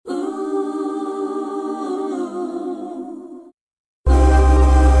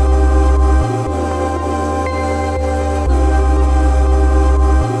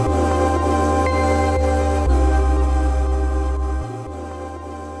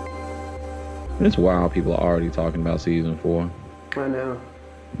It's wild. People are already talking about season 4. I know.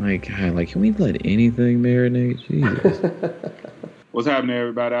 Like, God, like, can we let anything marinate? Jesus. What's happening,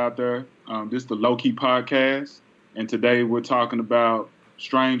 everybody out there? This is the Low Key Podcast, and today we're talking about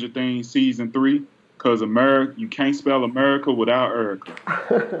Stranger Things season 3. Because America, you can't spell America without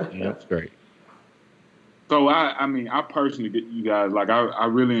Erica. Yeah, that's great. So I personally get you guys like I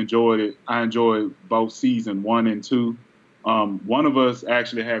really enjoyed it. I enjoyed both season 1 and 2. One of us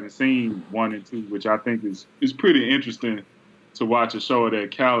actually haven't seen 1 and 2, which I think is pretty interesting to watch a show of that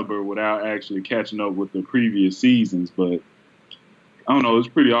caliber without actually catching up with the previous seasons. But I don't know, it's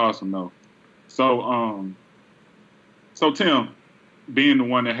pretty awesome though. So Tim, being the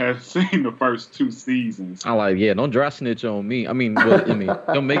one that has seen the first 2 seasons. Don't dry snitch on me.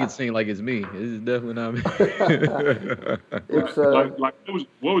 Don't make it seem like it's me. It's definitely not me. It's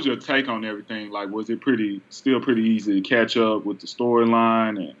what was your take on everything? Like, was it still pretty easy to catch up with the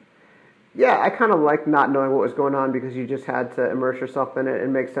storyline? And yeah, I kind of like not knowing what was going on because you just had to immerse yourself in it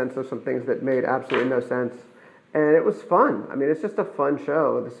and make sense of some things that made absolutely no sense. And it was fun. I mean, it's just a fun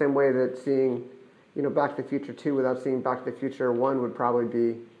show. The same way that seeing, Back to the Future 2 without seeing Back to the Future 1 would probably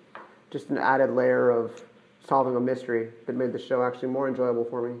be just an added layer of solving a mystery that made the show actually more enjoyable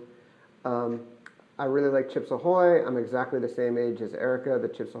for me. I really like Chips Ahoy. I'm exactly the same age as Erica, the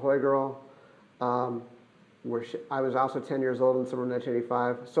Chips Ahoy girl. I was also 10 years old in summer of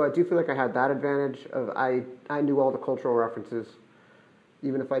 1985. So I do feel like I had that advantage of I knew all the cultural references,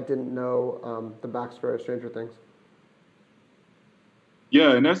 even if I didn't know the backstory of Stranger Things.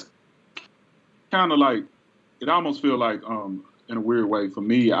 Yeah, and that's kind of like, it almost feels like, in a weird way, for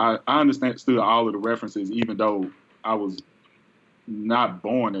me, I understand still all of the references, even though I was not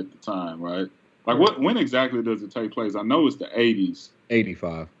born at the time, right? Like, when exactly does it take place? I know it's the 80s.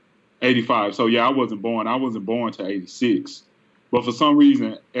 85. 85. So, yeah, I wasn't born to 86. But for some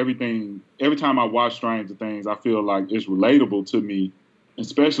reason, every time I watch Stranger Things, I feel like it's relatable to me,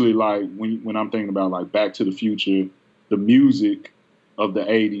 especially, like, when I'm thinking about, like, Back to the Future, the music of the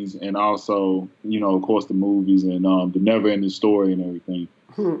 80s, and also, of course, the movies and the never-ending story and everything.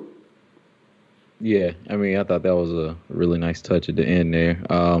 Yeah, I thought that was a really nice touch at the end there,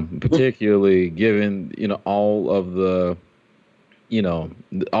 particularly given, all of the,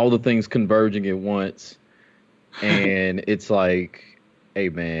 all the things converging at once, and it's like, hey,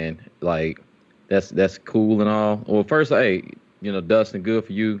 man, like, that's cool and all. Well, first, hey, Dustin, good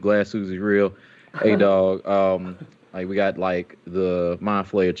for you. Glad Susie's real. Hey, dog, like, we got, like, the Mind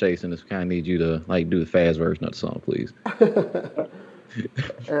Flayer chasing us. We kind of need you to, like, do the fast version of the song, please.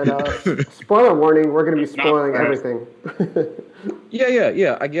 And spoiler warning, we're going to be spoiling everything.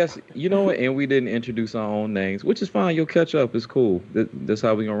 Yeah. I guess, and we didn't introduce our own names, which is fine. You'll catch up. It's cool. That's how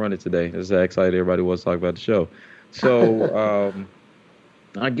we're going to run it today. That's how excited everybody was to talk about the show. So,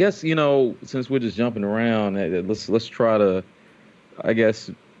 I guess, since we're just jumping around, let's try to, I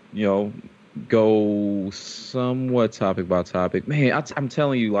guess, go somewhat topic by topic. Man, I'm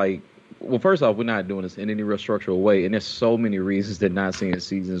telling you, like, well, first off, we're not doing this in any real structural way, and there's so many reasons that not seeing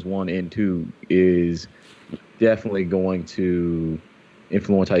seasons 1 and 2 is definitely going to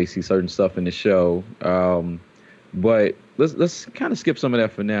influence how you see certain stuff in the show. But let's kind of skip some of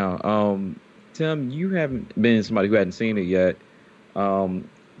that for now. Tim, you haven't been somebody who hadn't seen it yet. Kind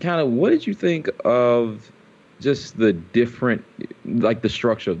of, what did you think of just the different, like, the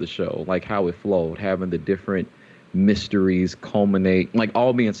structure of the show, like how it flowed, having the different mysteries culminate, like,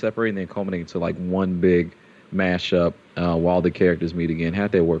 all being separated and then culminating to, like, one big mashup while the characters meet again?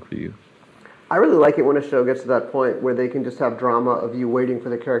 How'd that work for you? I really like it when a show gets to that point where they can just have drama of you waiting for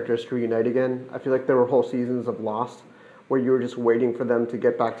the characters to reunite again. I feel like there were whole seasons of Lost where you were just waiting for them to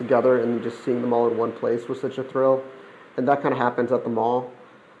get back together, and just seeing them all in one place was such a thrill. And that kind of happens at the mall.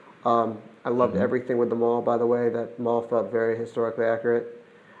 I loved everything with the mall, by the way. That mall felt very historically accurate.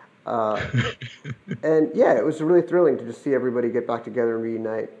 And yeah, it was really thrilling to just see everybody get back together and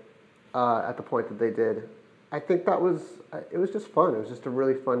reunite at the point that they did. I think it was just fun. It was just a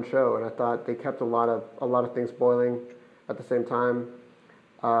really fun show, and I thought they kept a lot of things boiling at the same time.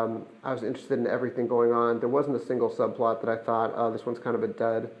 I was interested in everything going on. There wasn't a single subplot that I thought, oh, this one's kind of a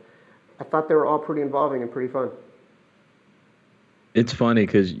dud. I thought they were all pretty involving and pretty fun. It's funny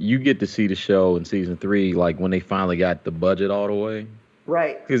because you get to see the show in season 3, like, when they finally got the budget all the way.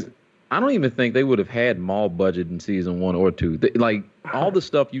 Right. Because I don't even think they would have had mall budget in season 1 or 2. Like, all the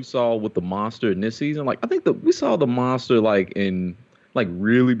stuff you saw with the monster in this season, like, I think we saw the monster, like,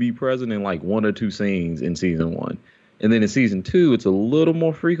 really be present in, like, 1 or 2 scenes in season 1. And then in season 2, it's a little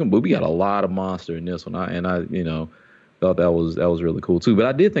more frequent, but we got a lot of monster in this one. I thought that was really cool too. But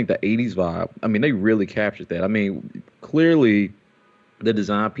I did think the 80s vibe, I mean, they really captured that. I mean, clearly the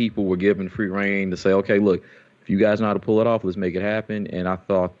design people were given free reign to say, okay, look, if you guys know how to pull it off, let's make it happen. And I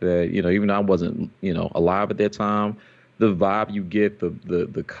thought that, even though I wasn't, alive at that time, the vibe you get,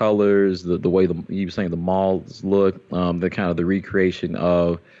 the colors, the way you were saying the malls look, the kind of the recreation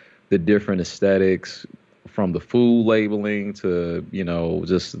of the different aesthetics from the food labeling to,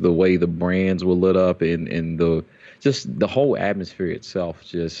 just the way the brands were lit up and the whole atmosphere itself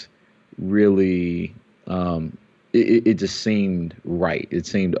just really, it just seemed right. It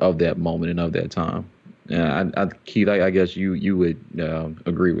seemed of that moment and of that time. And Keith, I guess you would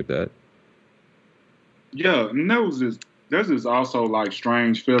agree with that. Yeah, and there's this also like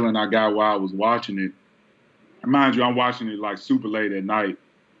strange feeling I got while I was watching it. Mind you, I'm watching it like super late at night.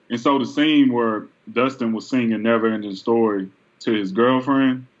 And so the scene where Dustin was singing Never Ending Story to his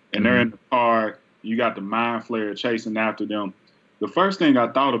girlfriend, and they're in the car, you got the mind flare chasing after them. The first thing I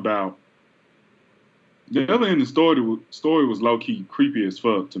thought about, the Never Ending Story was low key creepy as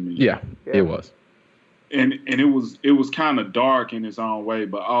fuck to me. Yeah. It was. And it was kind of dark in its own way,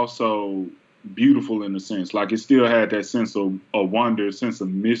 but also beautiful in a sense. Like it still had that sense of wonder, sense of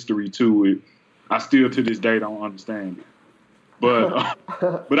mystery to it. I still to this day don't understand it, but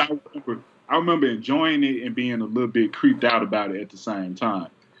I remember enjoying it and being a little bit creeped out about it at the same time.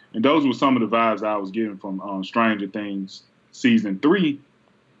 And those were some of the vibes I was getting from Stranger Things season 3,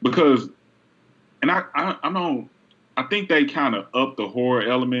 because, and I think they kind of upped the horror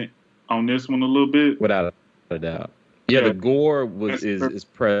element on this one a little bit. Without a doubt. Yeah, the gore is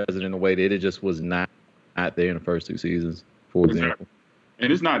present in a way that it just was not there in the first 2 seasons, for example.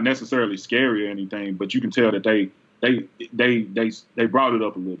 And it's not necessarily scary or anything, but you can tell that they brought it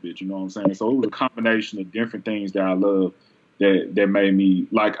up a little bit, you know what I'm saying? So it was a combination of different things that I love that made me,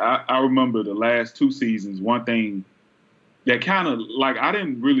 like, I remember the last 2 seasons, one thing that kind of, like, I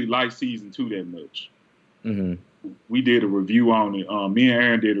didn't really like season 2 that much. Mm-hmm. We did a review on it. Me and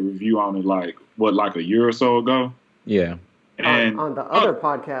Aaron did a review on it, like a year or so ago. Yeah. And on the other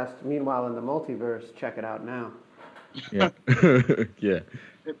podcast, Meanwhile in the Multiverse, check it out now. Yeah. Yeah.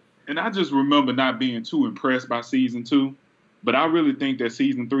 And I just remember not being too impressed by season 2, but I really think that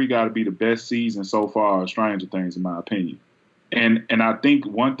season 3 got to be the best season so far of Stranger Things, in my opinion. And I think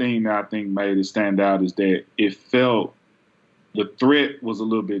one thing that I think made it stand out is that it felt the threat was a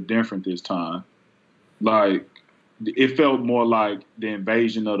little bit different this time. Like, it felt more like the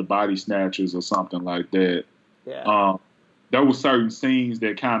invasion of the body snatchers or something like that. Yeah. There were certain scenes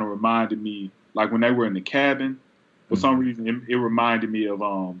that kind of reminded me, like when they were in the cabin. For some reason, it reminded me of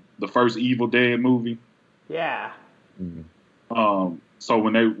the first Evil Dead movie. Yeah. So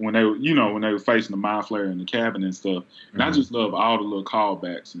when they were facing the mind flare in the cabin and stuff, and I just love all the little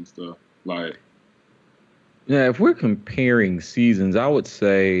callbacks and stuff. Like, yeah, if we're comparing seasons, I would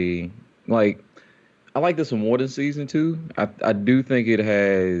say, like, I like this one more than season 2. I do think it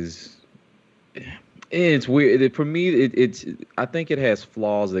has. It's weird for me. It's. I think it has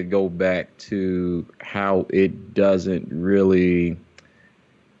flaws that go back to how it doesn't really.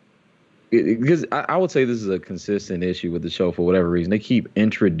 Because I would say this is a consistent issue with the show for whatever reason. They keep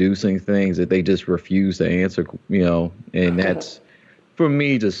introducing things that they just refuse to answer. And that's for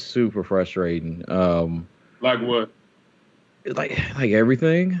me just super frustrating. Like what? Like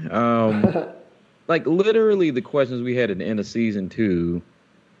everything. Like literally the questions we had at the end of season 2.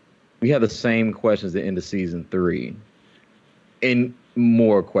 We had the same questions at the end of season 3, and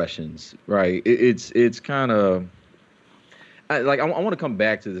more questions. Right? It's kind of I want to come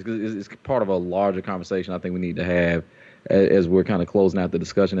back to this because it's part of a larger conversation I think we need to have as we're kind of closing out the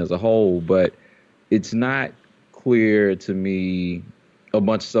discussion as a whole. But it's not clear to me a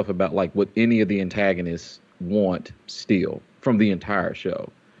bunch of stuff about like what any of the antagonists want still from the entire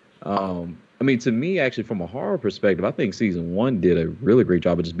show. I mean, to me, actually, from a horror perspective, I think season 1 did a really great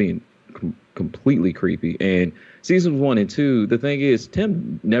job of just being completely creepy. And seasons 1 and 2, the thing is,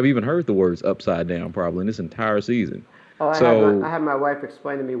 Tim never even heard the words upside down probably in this entire season. Oh, I had my wife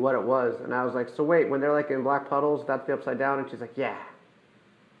explain to me what it was, and I was like, so wait, when they're like in black puddles, that's the upside down? And she's like, yeah.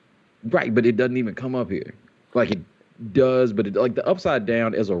 Right, but it doesn't even come up here. Like, it does, but like the upside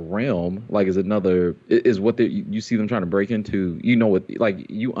down as a realm, like is another, is what you see them trying to break into. You know what, like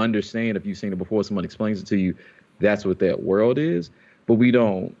you understand if you've seen it before, someone explains it to you, that's what that world is. But we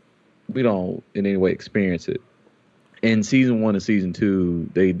don't in any way experience it. In season 1 and season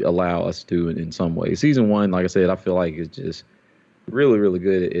 2, they allow us to in some ways. Season 1, like I said, I feel like it's just really, really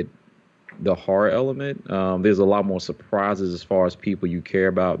good at the horror element. There's a lot more surprises as far as people you care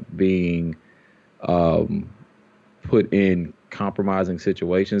about being put in compromising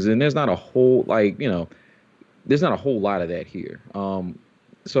situations, and there's not a whole lot of that here.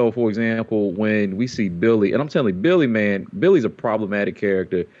 so for example, when we see Billy, and I'm telling you, Billy, man, Billy's a problematic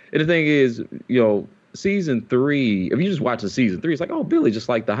character. And the thing is, season 3, if you just watch the season 3, it's like, oh, Billy just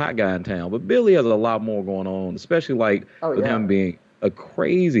like the hot guy in town. But Billy has a lot more going on, especially like with him being a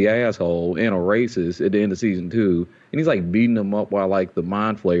crazy asshole and a racist at the end of season 2. And he's like beating them up while like the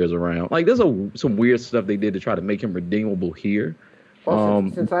mind flayers around. Like there's some weird stuff they did to try to make him redeemable here.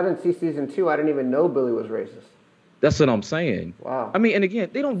 Well, since I didn't see season 2, I didn't even know Billy was racist. That's what I'm saying. Wow. I mean, and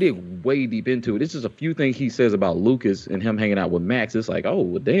again, they don't dig way deep into it. It's just a few things he says about Lucas and him hanging out with Max. It's like, oh,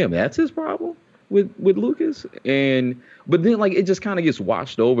 well, damn, that's his problem with Lucas. But then like it just kind of gets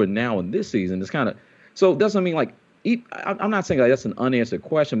washed over now in this season. It's kind of, so that's what I mean. Like, I'm not saying like that's an unanswered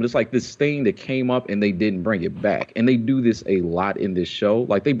question, but it's like this thing that came up and they didn't bring it back. And they do this a lot in this show.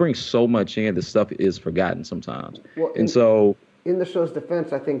 Like they bring so much in, the stuff is forgotten sometimes. Well, and so in the show's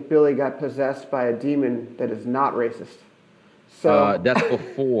defense, I think Billy got possessed by a demon that is not racist. So that's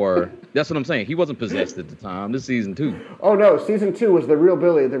before. That's what I'm saying. He wasn't possessed at the time. This is season 2. Oh no, season 2 was the real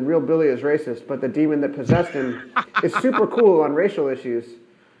Billy. The real Billy is racist, but the demon that possessed him is super cool on racial issues,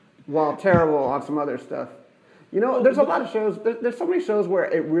 while terrible on some other stuff. There's a lot of shows. There's so many shows where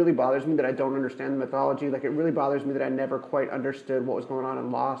it really bothers me that I don't understand the mythology. Like it really bothers me that I never quite understood what was going on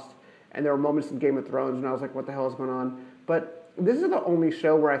in Lost. And there were moments in Game of Thrones when I was like, what the hell is going on? But this is the only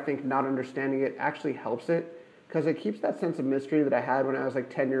show where I think not understanding it actually helps it, because it keeps that sense of mystery that I had when I was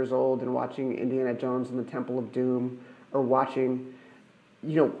like 10 years old and watching Indiana Jones and the Temple of Doom, or watching,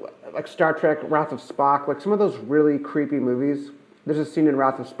 like Star Trek, Wrath of Spock, like some of those really creepy movies. There's a scene in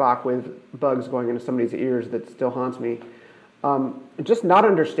Wrath of Spock with bugs going into somebody's ears that still haunts me. Just not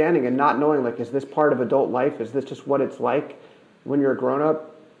understanding and not knowing, like, is this part of adult life? Is this just what it's like when you're a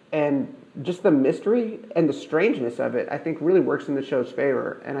grown-up? And just the mystery and the strangeness of it, I think, really works in the show's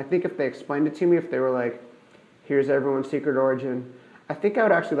favor. And I think if they explained it to me, if they were like, here's everyone's secret origin, I think I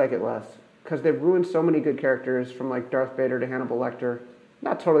would actually like it less. Because they've ruined so many good characters, from like Darth Vader to Hannibal Lecter.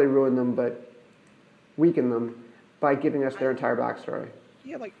 Not totally ruined them, but weakened them by giving us their entire backstory.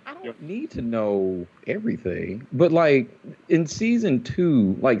 Yeah, like, I don't need to know everything. But like in season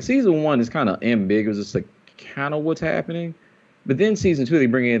 2, like season 1 is kind of ambiguous. It's like kind of what's happening. But then season 2, they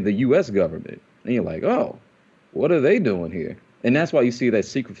bring in the U.S. government. And you're like, oh, what are they doing here? And that's why you see that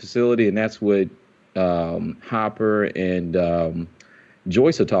secret facility. And that's what Hopper and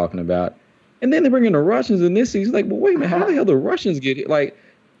Joyce are talking about. And then they bring in the Russians in this season. Like, well, wait a minute, how the hell the Russians get it? Like,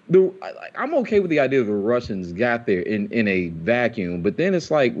 I'm okay with the idea the Russians got there in a vacuum. But then it's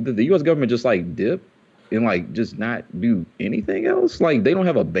like, did the U.S. government just like dip and like just not do anything else? Like they don't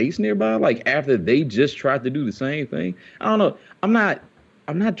have a base nearby. Like after they just tried to do the same thing. I don't know. I'm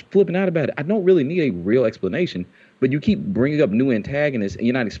not flipping out about it. I don't really need a real explanation. But you keep bringing up new antagonists and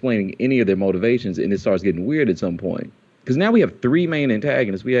you're not explaining any of their motivations, and it starts getting weird at some point. Because now we have 3 main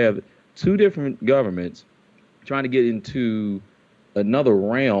antagonists. We have 2 different governments trying to get into another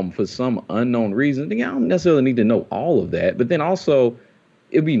realm for some unknown reason. I don't necessarily need to know all of that. But then also,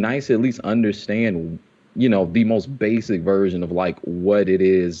 it'd be nice to at least understand, the most basic version of like what it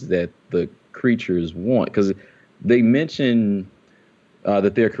is that the creatures want. Because they mention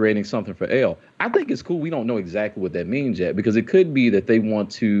that they're creating something for Elle. I think it's cool. We don't know exactly what that means yet, because it could be that they want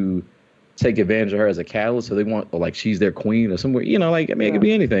to take advantage of her as a catalyst. So they want, or like she's their queen or somewhere, it could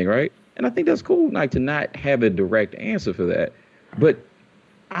be anything, right? And I think that's cool, like to not have a direct answer for that. But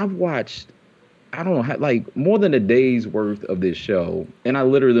I've watched, I don't know, like more than a day's worth of this show, and I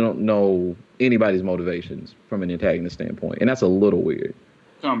literally don't know anybody's motivations from an antagonist standpoint. And that's a little weird.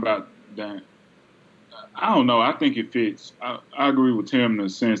 Talking about that. I don't know. I think it fits. I agree with Tim in the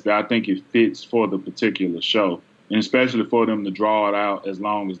sense that I think it fits for the particular show, and especially for them to draw it out as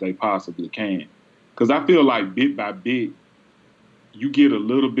long as they possibly can. Because I feel like bit by bit, you get a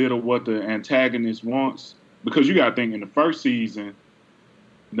little bit of what the antagonist wants. Because you got to think in the first season,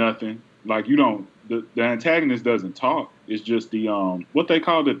 nothing. Like the antagonist doesn't talk. It's just the what they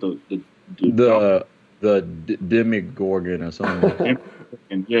called it, the Demogorgon or something.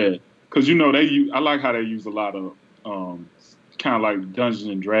 And yeah. Because, I like how they use a lot of kind of like Dungeons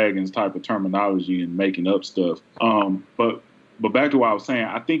and Dragons type of terminology and making up stuff. But back to what I was saying,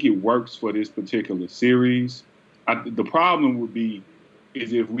 I think it works for this particular series. The problem would be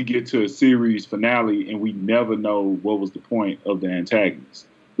is if we get to a series finale and we never know what was the point of the antagonist.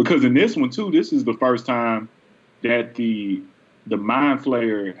 Because in this one, too, this is the first time that the Mind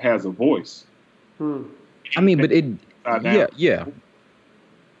Flayer has a voice. I mean, but it... Yeah.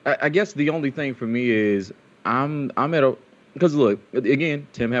 I guess the only thing for me is I'm at a, because look, again,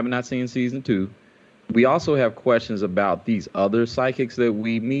 Tim having not seen season 2, we also have questions about these other psychics that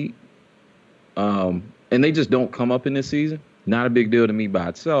we meet, and they just don't come up in this season. not a big deal to me by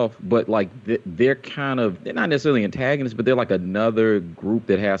itself, but like they're they're not necessarily antagonists, but they're like another group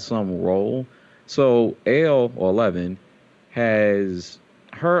that has some role. So L or 11 has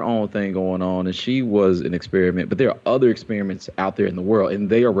her own thing going on, and she was an experiment, but there are other experiments out there in the world, and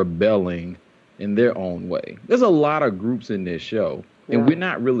they are rebelling in their own way. There's a lot of groups in this show, and we're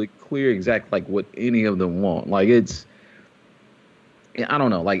not really clear exactly like what any of them want. Like I don't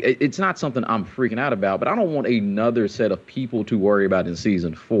know. Like it's not something I'm freaking out about, but I don't want another set of people to worry about in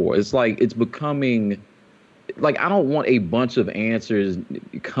season 4. It's like it's becoming like I don't want a bunch of answers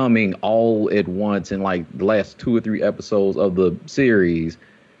coming all at once in like the last 2 or 3 episodes of the series.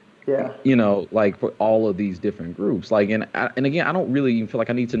 Yeah. You know, like for all of these different groups. Like and again, I don't really even feel like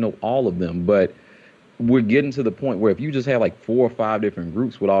I need to know all of them, but we're getting to the point where if you just have like 4 or 5 different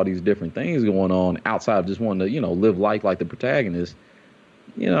groups with all these different things going on outside of just wanting to, live life like the protagonist,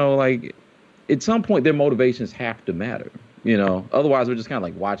 like at some point their motivations have to matter, otherwise we're just kind of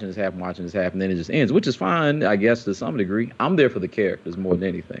like watching this happen, and then it just ends, which is fine, I guess, to some degree. I'm there for the characters more than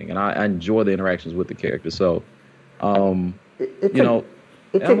anything, and I enjoy the interactions with the characters. So,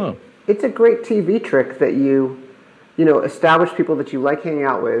 it's a great TV trick that you establish people that you like hanging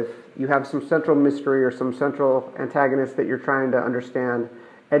out with. You have some central mystery or some central antagonist that you're trying to understand.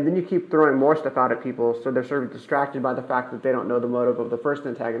 And then you keep throwing more stuff out at people, so they're sort of distracted by the fact that they don't know the motive of the first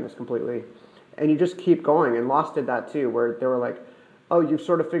antagonist completely. And you just keep going. And Lost did that too, where they were like, oh, you've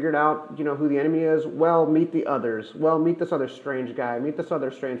sort of figured out, who the enemy is? Well, meet the others. Well, meet this other strange guy. Meet this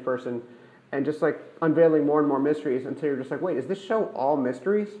other strange person. And just like unveiling more and more mysteries until you're just like, wait, is this show all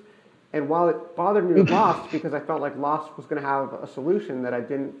mysteries? And while it bothered me with Lost, because I felt like Lost was going to have a solution that I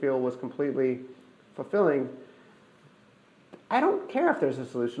didn't feel was completely fulfilling, I don't care if there's a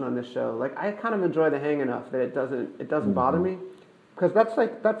solution on this show. Like, I kind of enjoy the hang enough that it doesn't bother me, because that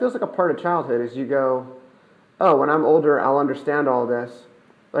feels like a part of childhood. Is you go, oh, when I'm older, I'll understand all this.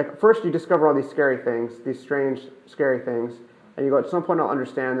 Like, first you discover all these scary things, these strange, scary things, and you go, at some point I'll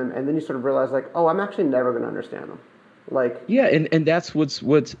understand them, and then you sort of realize, like, oh, I'm actually never going to understand them. Like, yeah, and that's what's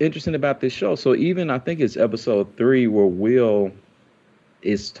interesting about this show. So even I think it's episode 3 where Will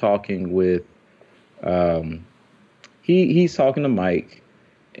is talking with He's talking to Mike,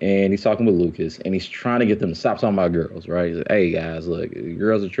 and he's talking with Lucas, and he's trying to get them to stop talking about girls, right? He's like, hey, guys, look,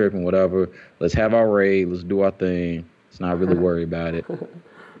 girls are tripping, whatever. Let's have our raid. Let's do our thing. Let's not really worry about it.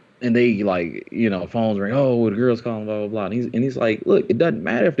 And they, like, phones ring. Oh, the girls calling, blah, blah, blah. And he's like, look, it doesn't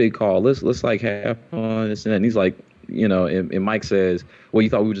matter if they call. Let's like, have fun, this and that. And he's like, and Mike says, well, you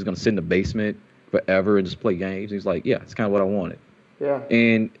thought we were just going to sit in the basement forever and just play games? And he's like, yeah, it's kind of what I wanted. Yeah.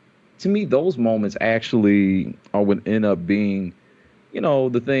 And to me, those moments actually would end up being,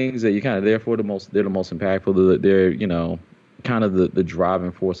 the things that you're kind of there for the most. They're the most impactful. They're, kind of the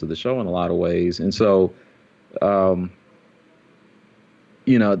driving force of the show in a lot of ways. And so, that's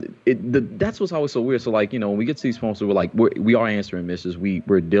what's always so weird. So, like, when we get to these moments where we're like, we are answering missions.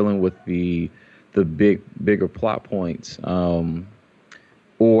 We're dealing with the bigger plot points.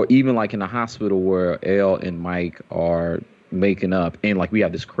 Or even like in the hospital where Elle and Mike are making up, and like we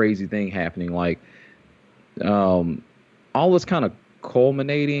have this crazy thing happening, like all this kind of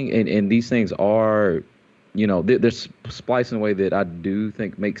culminating, and these things are, they're spliced in a way that I do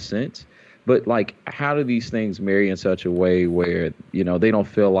think makes sense. But like, how do these things marry in such a way where they don't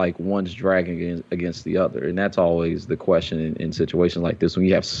feel like one's dragging against the other? And that's always the question in situations like this when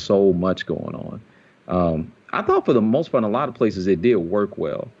you have so much going on. I thought for the most part, in a lot of places it did work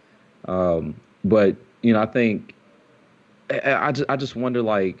well, but I think. I just wonder,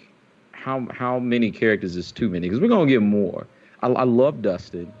 like, how many characters is too many? Because we're gonna get more. I love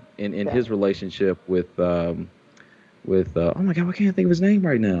Dustin and his relationship with oh my God, I can't think of his name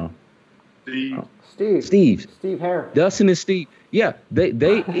right now. Steve Hare. Dustin and Steve. Yeah,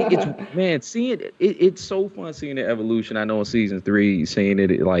 it's man, seeing it's so fun seeing the evolution. I know in season 3, seeing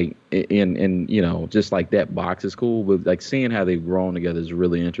it like in just like that box is cool, but like seeing how they've grown together is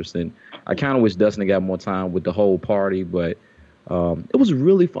really interesting. I kind of wish Dustin had got more time with the whole party, but it was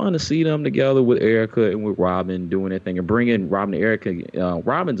really fun to see them together with Erica and with Robin doing their thing and bringing Robin and Erica.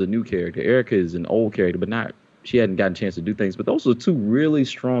 Robin's a new character. Erica is an old character, but she hadn't gotten a chance to do things. But those are 2 really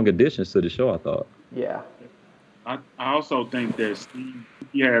strong additions to the show, I thought. Yeah. I also think that Steve,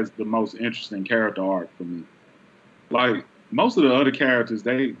 he has the most interesting character arc for me. Like, most of the other characters,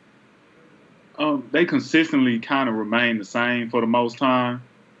 they consistently kind of remain the same for the most time.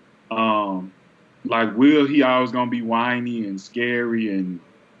 Like Will, he always gonna be whiny and scary and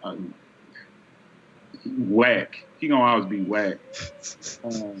whack. He gonna always be whack.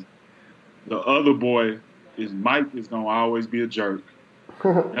 The other boy Mike is gonna always be a jerk.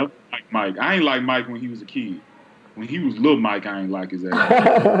 Like Mike. I ain't like Mike when he was a kid. When he was little Mike, I ain't like his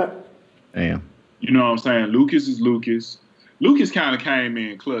ass. Damn. You know what I'm saying? Lucas is Lucas. Lucas kind of came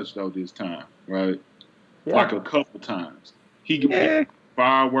in clutch though this time, right? Yeah. Like a couple times. He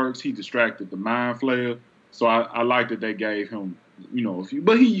fireworks. He distracted the mind flayer. So I like that they gave him, you know, a few.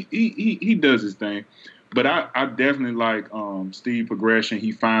 But he does his thing. But I definitely like Steve progression.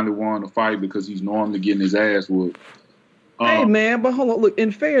 He finally won the fight because he's normally getting his ass whooped. Hey man, but hold on. Look,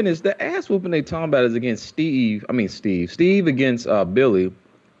 in fairness, the ass whooping they talking about is against Steve against Billy,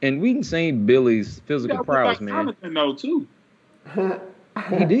 and we done seen Billy's physical prowess, man. Jonathan though too.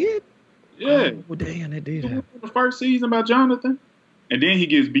 He did. Yeah. Oh damn, that did happen. The first season by Jonathan, and then he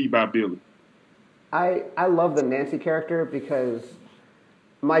gets beat by Billy. I love the Nancy character because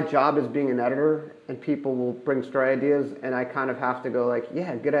my job is being an editor, and people will bring story ideas, and I kind of have to go like,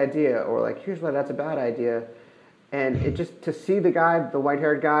 yeah, good idea, or like, here's why that's a bad idea. And it just, to see the guy, the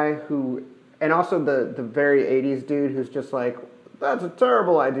white-haired guy who, and also the very 80s dude who's just like, that's a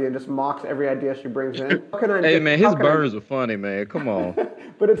terrible idea, and just mocks every idea she brings in. Hey man, his burns are funny, man. Come on.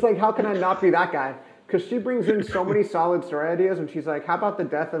 But it's like, how can I not be that guy? Because she brings in so many solid story ideas, and she's like, how about the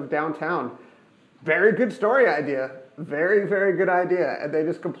death of downtown? Very good story idea. Very, very good idea. And they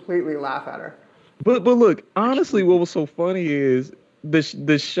just completely laugh at her. But look, honestly, what was so funny is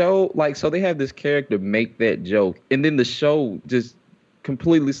the show, like, so they have this character make that joke, and then the show just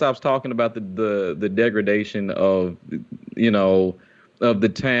completely stops talking about the degradation of, you know, of the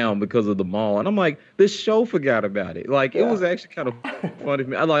town because of the mall. And I'm like, this show forgot about it. Like, it was actually kind of funny to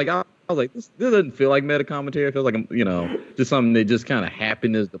me. I was like, this doesn't feel like meta commentary. It feels like, you know, just something that just kind of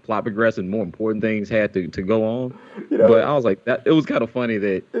happened as the plot progressed and more important things had to go on. You know, but I was like, it was kind of funny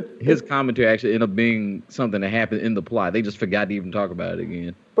that his commentary actually ended up being something that happened in the plot. They just forgot to even talk about it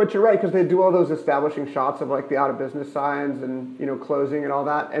again. But you're right, because they do all those establishing shots of like the out of business signs and, you know, closing and all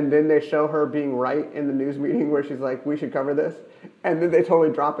that. And then they show her being right in the news meeting where she's like, we should cover this. And then they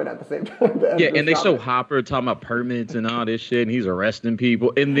totally drop it at the same time. Yeah, and they show Hopper talking about permits and all this shit, and he's arresting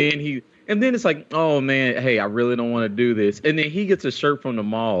people. And then it's like, oh man, hey, I really don't want to do this. And then he gets a shirt from the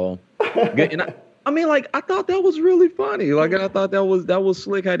mall. And I mean, like, I thought that was really funny. Like, I thought that was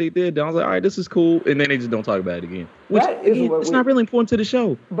slick how they did. I was like, all right, this is cool. And then they just don't talk about it again. Which, it's not really important to the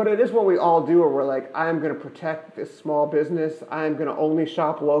show. But it is what we all do, where we're like, I'm going to protect this small business. I'm going to only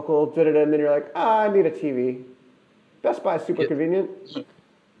shop local. And then you're like, I need a TV. Best Buy is super convenient.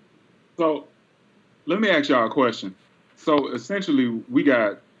 So let me ask y'all a question. So essentially, we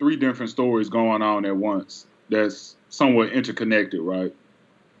got 3 different stories going on at once that's somewhat interconnected, right?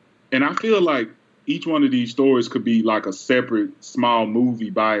 And I feel like each one of these stories could be like a separate small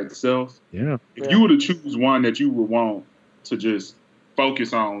movie by itself. Yeah. If you were to choose one that you would want to just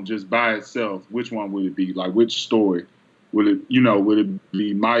focus on just by itself, which one would it be? Like, which story? Would it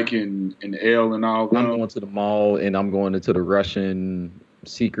be Mike and Elle and all that? I'm going to the mall and I'm going into the Russian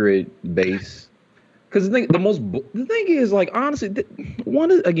secret base. Because the thing is, like, honestly,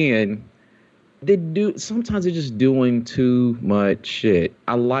 sometimes they're just doing too much shit.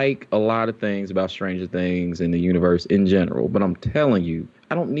 I like a lot of things about Stranger Things and the universe in general, but I'm telling you,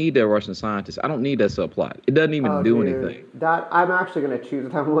 I don't need that Russian scientist. I don't need that subplot. It doesn't even do anything. That I'm actually going to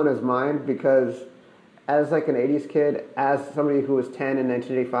choose that one as mine because as like an 80s kid, as somebody who was 10 in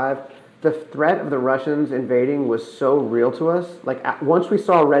 1985, the threat of the Russians invading was so real to us. Like, once we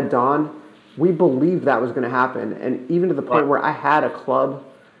saw Red Dawn, we believed that was going to happen. And even to the point where I had a club.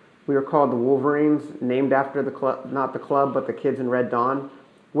 We were called the Wolverines, named after the club, not the club, but the kids in Red Dawn,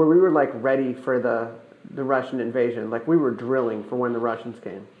 where we were like ready for the Russian invasion. Like, we were drilling for when the Russians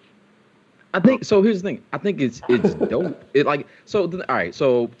came. I think so. Here's the thing. I think it's dope. All right.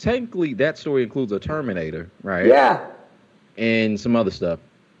 So technically, that story includes a Terminator, right? Yeah. And some other stuff.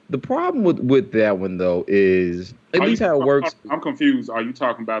 The problem with that one though is at least how it works. I'm confused. Are you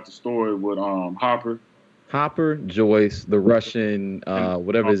talking about the story with Hopper, Joyce, the Russian,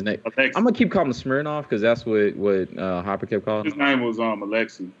 whatever his name. Alexei. I'm gonna keep calling him Smirnoff because that's what Hopper kept calling. His name was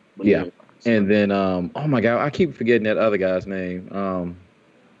Alexei. Yeah. And then oh my God, I keep forgetting that other guy's name.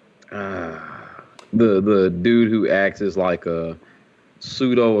 The dude who acts as like a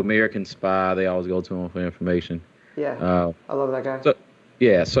pseudo American spy. They always go to him for information. Yeah. I love that guy.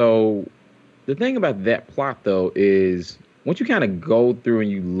 So the thing about that plot though is once you kind of go through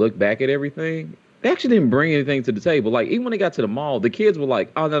and you look back at everything, they actually didn't bring anything to the table. Like, even when they got to the mall, the kids were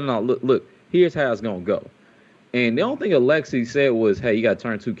like, oh, no, look, here's how it's going to go. And the only thing Alexei said was, hey, you got to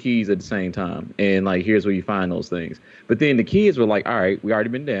turn 2 keys at the same time. And, like, here's where you find those things. But then the kids were like, all right, we already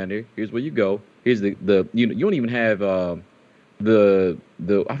been down there. Here's where you go. Here's you don't even have I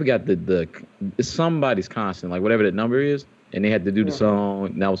forgot it's somebody's constant, like whatever that number is. And they had to do the song,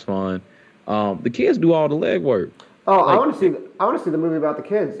 and that was fun. The kids do all the legwork. Oh, Like, I want to see the movie about the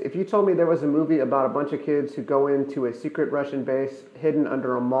kids. If you told me there was a movie about a bunch of kids who go into a secret Russian base hidden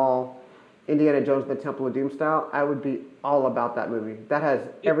under a mall, Indiana Jones and the Temple of Doom style, I would be all about that movie. That has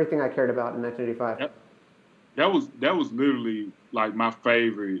everything I cared about in 1985. That was literally like my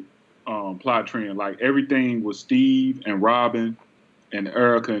favorite plot trend. Like everything was Steve and Robin and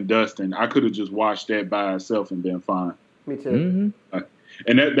Erica and Dustin. I could have just watched that by itself and been fine. Me too.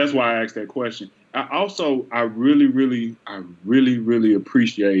 And that's why I asked that question. I really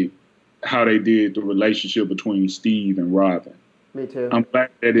appreciate how they did the relationship between Steve and Robin. Me too. I'm glad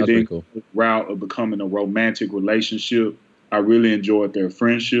that it That's didn't cool. go the route of becoming a romantic relationship. I really enjoyed their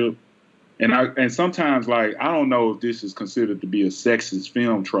friendship. And sometimes, like, I don't know if this is considered to be a sexist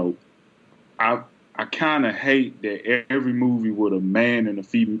film trope. I kind of hate that every movie with a man and a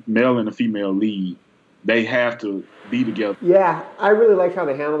male and a female lead, they have to be together. Yeah, I really liked how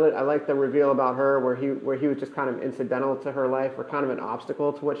they handled it. I liked the reveal about her where he was just kind of incidental to her life or kind of an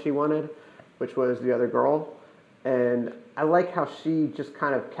obstacle to what she wanted, which was the other girl. And I like how she just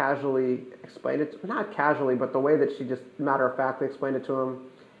kind of casually explained it. Not casually, but the way that she just matter-of-factly explained it to him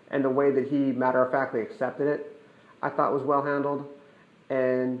and the way that he matter-of-factly accepted it, I thought was well handled.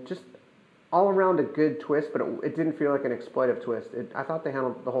 And just all around a good twist, but it didn't feel like an exploitive twist. I thought they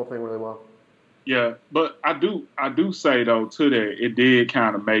handled the whole thing really well. Yeah, but I do say though to that it did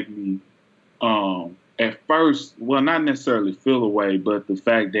kind of make me at first, well, not necessarily feel away, but the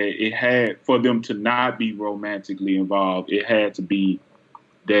fact that it had for them to not be romantically involved, it had to be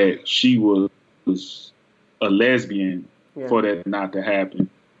that she was a lesbian for that not to happen.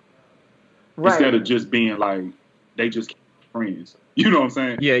 Right. Instead of just being like they just friends. You know what I'm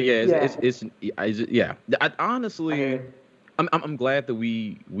saying? Yeah. It's honestly. I'm glad that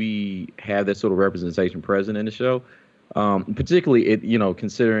we have that sort of representation present in the show, particularly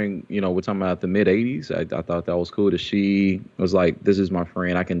considering we're talking about the mid '80s. I thought that was cool that she was like, "This is my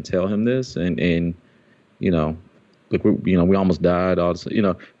friend. I can tell him this," and like we almost died. All this,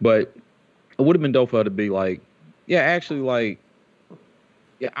 but it would have been dope for her to be like, "Yeah, actually, like,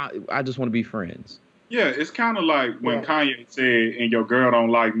 yeah, I just want to be friends." Yeah, it's kind of like when Kanye said, "And your girl don't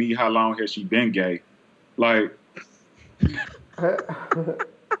like me. How long has she been gay?" Like.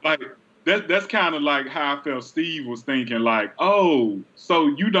 Like that's kind of like how I felt Steve was thinking, like, oh, so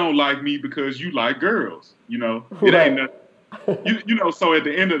you don't like me because you like girls, it ain't nothing. So at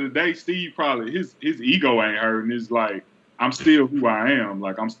the end of the day, Steve probably his ego ain't hurt, and it's like, I'm still who I am,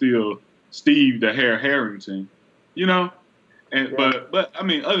 like I'm still Steve the Hair Harrington, and but I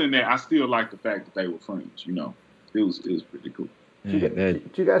mean, other than that, I still like the fact that they were friends, it was pretty cool. Do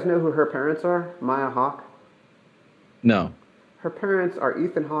you guys know who her parents are? Maya Hawke? No. Her parents are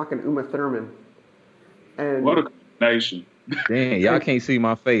Ethan Hawke and Uma Thurman. And what a combination. Dang, y'all can't see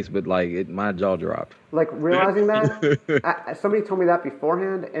my face, but like my jaw dropped. Like realizing that, somebody told me that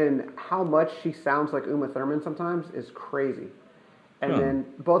beforehand, and how much she sounds like Uma Thurman sometimes is crazy. And then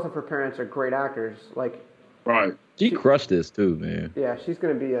both of her parents are great actors. Like, right. She crushed this too, man. Yeah, she's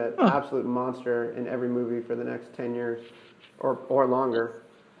going to be an absolute monster in every movie for the next 10 years or longer.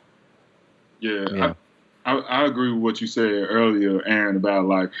 Yeah. I agree with what you said earlier, Aaron, about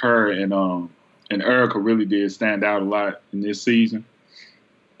like her and Erica really did stand out a lot in this season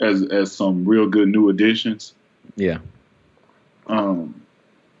as some real good new additions. Yeah. I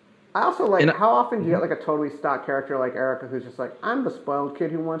also like how often do you get like a totally stock character like Erica who's just like, I'm the spoiled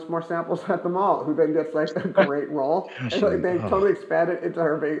kid who wants more samples at the mall, who then gets like a great role. And like they totally expand it into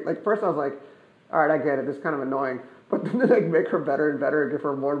her being like, first I was like, all right, I get it, this is kind of annoying. But then they like make her better and better and give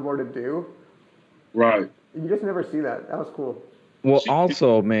her more and more to do. Right. You just never see that. That was cool. Well,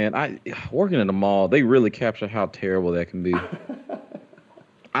 also, man, working in the mall, they really capture how terrible that can be.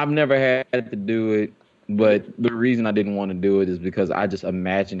 I've never had to do it, but the reason I didn't want to do it is because I just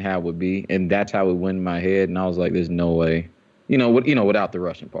imagined how it would be, and that's how it went in my head, and I was like, "There's no way," without the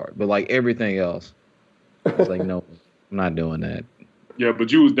Russian part. But like everything else, I was like, "No, I'm not doing that." Yeah,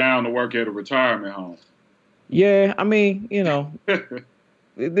 but you was down to work at a retirement home. Yeah, I mean,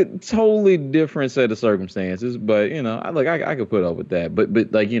 totally different set of circumstances, but I could put up with that. But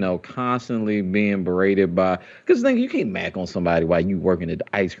like constantly being berated by, because you can't mac on somebody while you working at the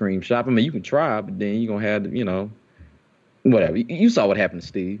ice cream shop. I mean, you can try, but then you're gonna have whatever. You saw what happened to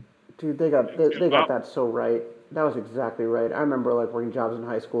Steve. Dude, they got that so right. That was exactly right. I remember like working jobs in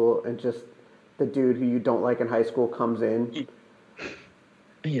high school, and just the dude who you don't like in high school comes in,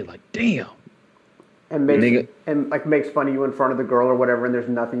 and you're like, damn. And makes fun of you in front of the girl or whatever, and there's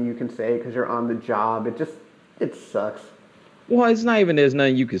nothing you can say because you're on the job. It sucks. Well, it's not even there's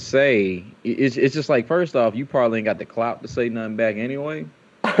nothing you could say. It's just like, first off, you probably ain't got the clout to say nothing back anyway.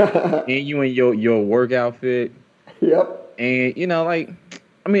 and you in your work outfit. Yep. And like,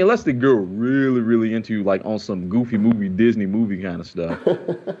 I mean, unless the girl really into you, like on some goofy movie, Disney movie kind of stuff,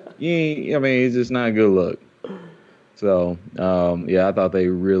 you ain't, I mean, it's just not a good look. So, yeah, I thought they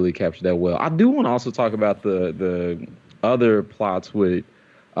really captured that well. I do want to also talk about the other plots with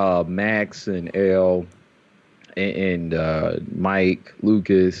Max and Elle and Mike,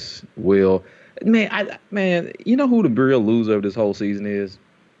 Lucas, Will. Man, you know who the real loser of this whole season is?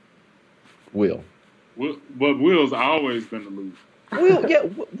 Will. But Will's always been the loser. Will, yeah.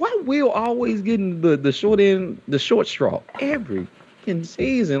 Why Will always getting the short end, the short straw every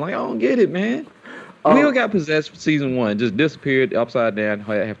season? Like, I don't get it, man. Will got possessed for season 1, just disappeared upside down at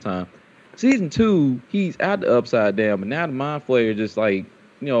halftime. Season 2, he's out the upside down, but now the mind flayer just like,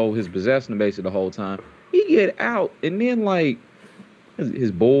 his possessing him basically the whole time. He get out, and then like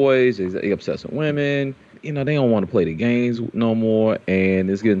his boys, he obsessed with women. They don't want to play the games no more, and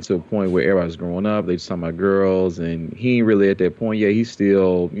it's getting to a point where everybody's growing up. They just talking about girls, and he ain't really at that point yet. He's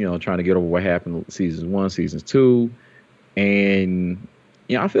still, trying to get over what happened seasons 1, seasons 2, and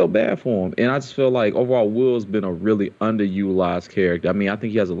I feel bad for him. And I just feel like overall Will's been a really underutilized character. I mean, I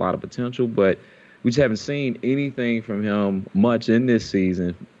think he has a lot of potential, but we just haven't seen anything from him much in this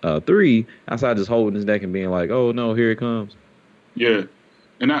season 3 outside just holding his neck and being like, oh no, here it comes. Yeah.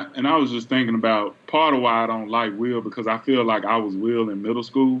 And I was just thinking about part of why I don't like Will, because I feel like I was Will in middle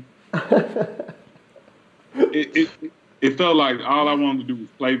school. It felt like all I wanted to do was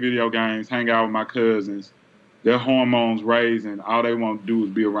play video games, hang out with my cousins. Their hormones raising, all they want to do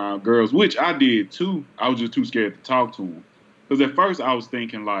is be around girls, which I did too. I was just too scared to talk to them. Because at first I was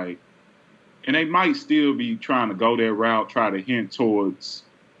thinking like, and they might still be trying to go that route, try to hint towards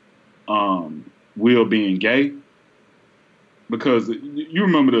Will being gay. Because you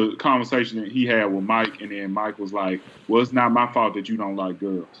remember the conversation that he had with Mike, and then Mike was like, well, it's not my fault that you don't like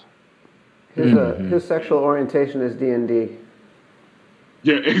girls. His sexual orientation is D&D.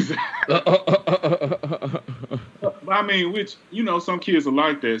 Yeah, exactly. I mean, which, some kids are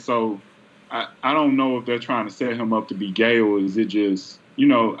like that. So I don't know if they're trying to set him up to be gay, or is it just,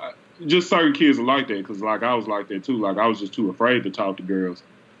 just certain kids are like that. Because, like, I was like that, too. Like, I was just too afraid to talk to girls.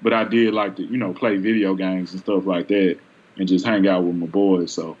 But I did like to, play video games and stuff like that and just hang out with my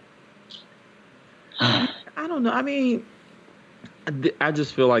boys. So I don't know. I mean, I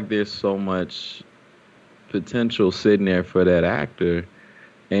just feel like there's so much potential sitting there for that actor.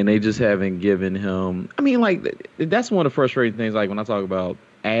 And they just haven't given him. I mean, like, that's one of the frustrating things. Like, when I talk about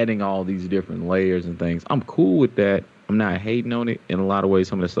adding all these different layers and things, I'm cool with that. I'm not hating on it. In a lot of ways,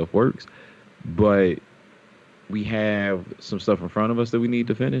 some of that stuff works. But we have some stuff in front of us that we need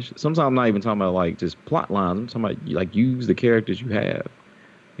to finish. Sometimes I'm not even talking about, like, just plot lines. I'm talking about, like, use the characters you have.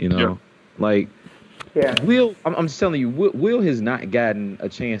 Yeah. Like, yeah. Will, I'm just telling you, Will has not gotten a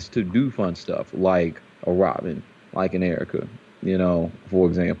chance to do fun stuff like a Robin, like an Erica. For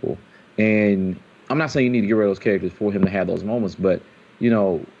example. And I'm not saying you need to get rid of those characters for him to have those moments, but,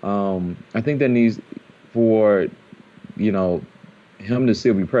 I think that needs for, him to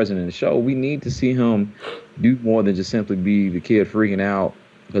still be present in the show. We need to see him do more than just simply be the kid freaking out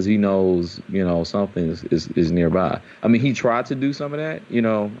because he knows, something is nearby. I mean, he tried to do some of that,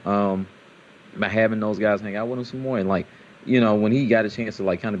 by having those guys hang out with him some more. And, like, when he got a chance to,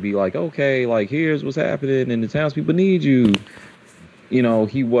 like, kind of be like, okay, like, here's what's happening and the townspeople need you.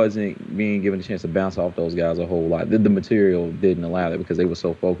 He wasn't being given a chance to bounce off those guys a whole lot. The material didn't allow that because they were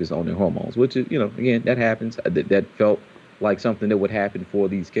so focused on their hormones, which is, again, that happens. That felt like something that would happen for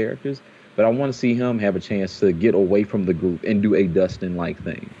these characters. But I want to see him have a chance to get away from the group and do a Dustin-like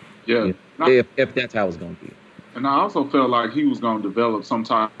thing. Yeah. If that's how it's going to be. And I also felt like he was going to develop some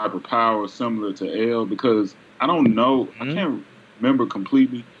type of power similar to Elle, because I don't know, I can't remember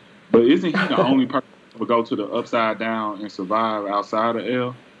completely, but isn't he the only person to go to the upside down and survive outside of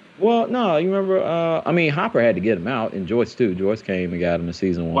Elle? Well, no, you remember, Hopper had to get him out, and Joyce too. Joyce came and got him in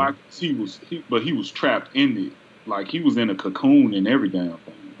season 1. Like, he was trapped in it. Like, he was in a cocoon and every damn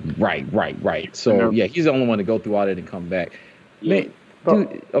thing. Right. So, yeah, he's the only one to go through all that and come back. Yeah. Man,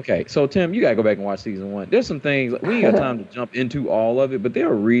 dude, okay, so Tim, you gotta go back and watch season 1. There's some things, we ain't got time to jump into all of it, but there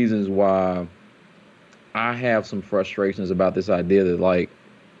are reasons why I have some frustrations about this idea that, like,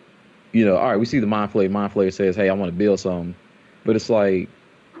 all right, we see the Mind Flayer. Mind Flayer says, hey, I want to build something. But it's like,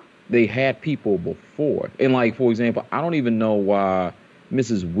 they had people before. And, like, for example, I don't even know why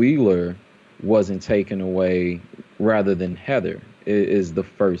Mrs. Wheeler wasn't taken away rather than Heather is the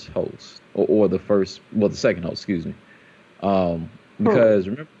first host. Or the second host, excuse me. Because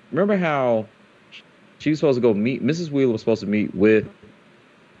remember how she was supposed to go meet, Mrs. Wheeler was supposed to meet with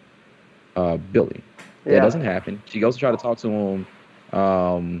Billy. That doesn't happen. She goes to try to talk to him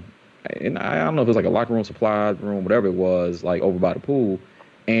Um, and I don't know if it was like a locker room, supply room, whatever it was, like over by the pool.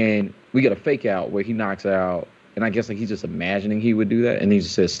 And we get a fake out where he knocks out. And I guess like he's just imagining he would do that. And he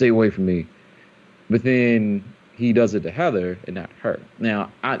just says, "Stay away from me." But then he does it to Heather and not her.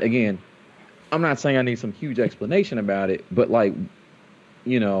 Now, I'm not saying I need some huge explanation about it, but like,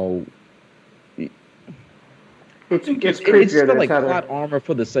 you know, It's it's creepier kind of than like Heather. plot armor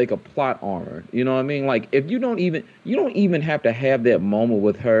for the sake of plot armor. You know what I mean? Like if you don't even have to have that moment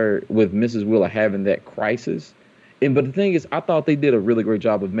with her, with Mrs. Wheeler having that crisis. And but the thing is, I thought they did a really great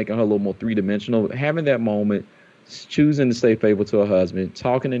job of making her a little more three-dimensional, having that moment, choosing to stay faithful to her husband,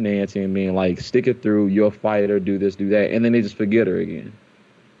 talking to Nancy and being like, "Stick it through, you're a fighter, do this, do that," and then they just forget her again.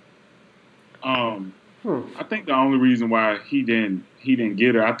 I think the only reason why he didn't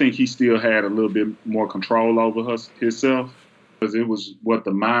get her, I think he still had a little bit more control over himself, because it was what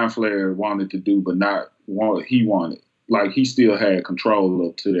the Mind Flayer wanted to do, but not what he wanted. Like he still had control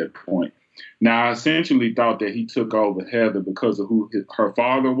up to that point. Now, I essentially thought that he took over Heather because of who her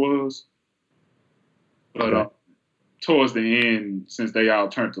father was, but Okay. towards the end, since they all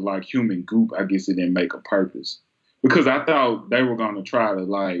turned to like human goop, I guess it didn't make a purpose, because I thought they were going to try to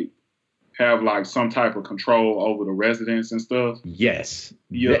like have like some type of control over the residents and stuff. Yes.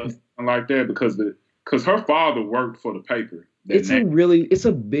 Yeah, something like that, because her father worked for the paper. It's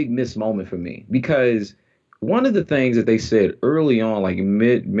a big miss moment for me because one of the things that they said early on, like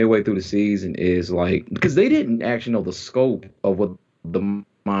midway through the season, is like because they didn't actually know the scope of what the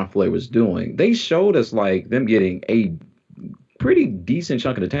Mind Flayer was doing. They showed us like them getting a pretty decent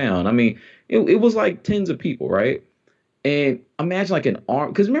chunk of the town. I mean, it was like tens of people, right? And imagine like an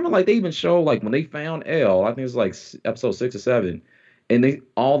arm, because remember, like they even show like when they found Elle, I think it's like episode 6 or 7, and they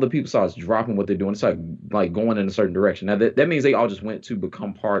all the people starts dropping what they're doing. It's like going in a certain direction. Now that means they all just went to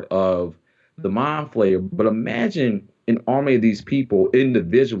become part of the Mind Flayer. But imagine an army of these people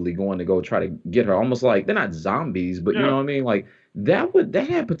individually going to go try to get her. Almost like they're not zombies, but you know what I mean. Like that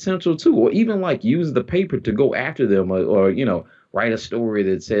had potential too, or even like use the paper to go after them, or write a story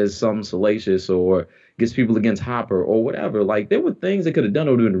that says something salacious or gets people against Hopper or whatever. Like there were things they could have done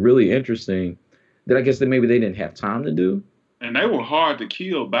that would have been really interesting that I guess that maybe they didn't have time to do. And they were hard to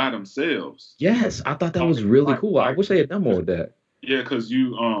kill by themselves. Yes, I thought that was really cool. I wish they had done more with that. Yeah, because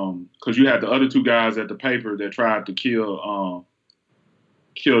you had the other two guys at the paper that tried to kill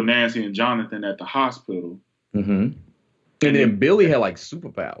Nancy and Jonathan at the hospital. Mm-hmm. And then Billy had like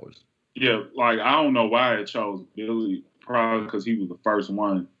superpowers. Yeah, like I don't know why it chose Billy. Probably because he was the first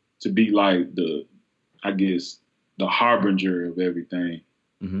one to be like I guess the harbinger of everything.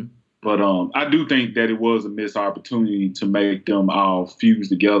 Mm-hmm. But I do think that it was a missed opportunity to make them all fuse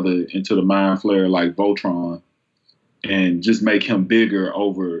together into the Mind Flayer like Voltron, and just make him bigger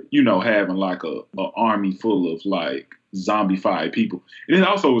over, having like a army full of like zombified people. And it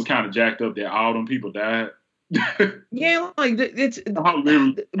also was kind of jacked up that all them people died. Yeah, like but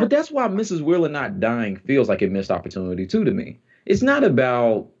that's why Mrs. Wheeler not dying feels like a missed opportunity too to me. It's not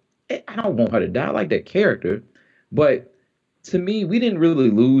about I don't want her to die like that character, but to me, we didn't really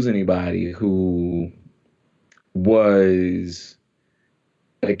lose anybody who was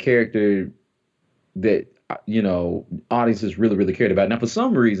a character that audiences really, really cared about. Now, for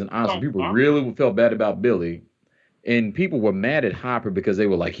some reason, honestly, people really felt bad about Billy. And people were mad at Hopper because they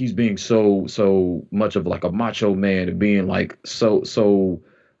were like, he's being so much of like a macho man and being like so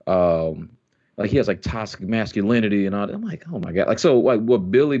like he has like toxic masculinity and all that. I'm like, oh my God. Like, so like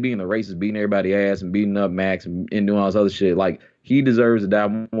what Billy being the racist, beating everybody ass and beating up Max and doing all this other shit, like he deserves to die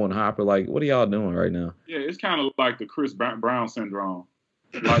more than Hopper. Like, what are y'all doing right now? Yeah, it's kind of like the Chris Brown syndrome.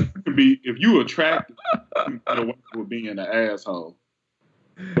 Like, if you attractive, you get away with being an asshole.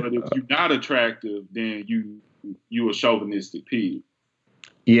 But if you're not attractive, then you a chauvinistic pig.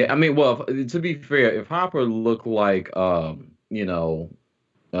 Yeah, I mean, well, to be fair, if Hopper looked like,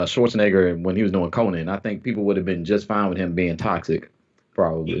 Schwarzenegger when he was doing Conan, I think people would have been just fine with him being toxic,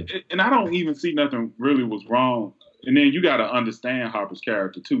 probably. And I don't even see nothing really was wrong. And then you got to understand Hopper's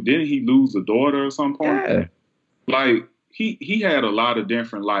character too. Didn't he lose a daughter at some point? Yeah. Like he had a lot of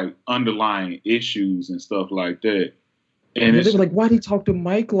different like underlying issues and stuff like that. And they were like, why'd he talk to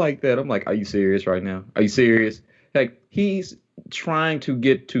Mike like that? I'm like, are you serious right now? Are you serious? Like, he's trying to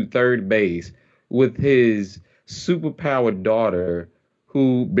get to third base with his superpowered daughter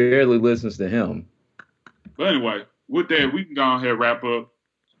who barely listens to him. But anyway, with that, we can go ahead and wrap up.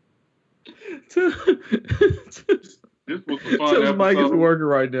 This was a fun episode. Mike is working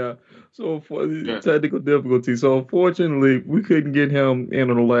right now. So for technical difficulty. So unfortunately, we couldn't get him in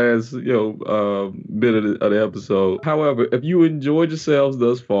on the last, bit of the episode. However, if you enjoyed yourselves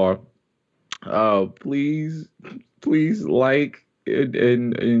thus far, please like,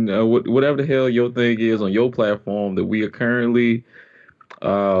 whatever the hell your thing is on your platform that we are currently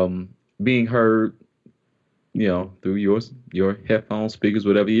being heard, through your headphones, speakers,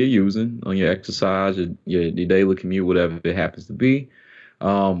 whatever you're using on your exercise, your daily commute, whatever it happens to be.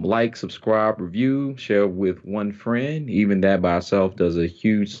 Like, subscribe, review, share with one friend. Even that by itself does a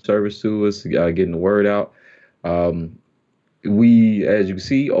huge service to us, getting the word out. We, as you can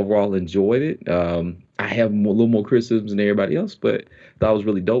see, overall enjoyed it. I have a little more criticisms than everybody else, but that was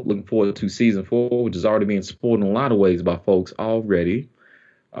really dope. Looking forward to season 4, which is already being supported in a lot of ways by folks already.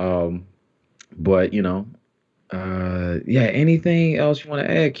 But yeah. Anything else you want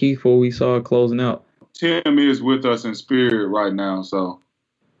to add, Keith, before we start closing out? Tim is with us in spirit right now, so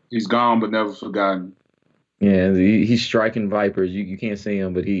he's gone but never forgotten. Yeah, he's striking vipers. You can't see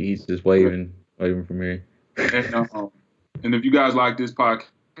him, but he's just waving from here. And if you guys like this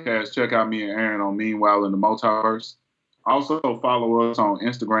podcast, check out me and Aaron on Meanwhile in the Multiverse. Also follow us on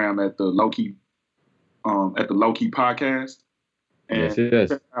Instagram at the Low-Key Podcast. And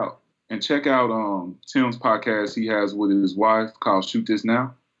yes. check out Tim's podcast he has with his wife called Shoot This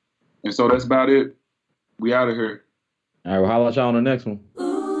Now. And so that's about it. We out of here. All right, we'll holler at y'all on the next one.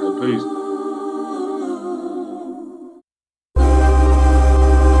 Peace.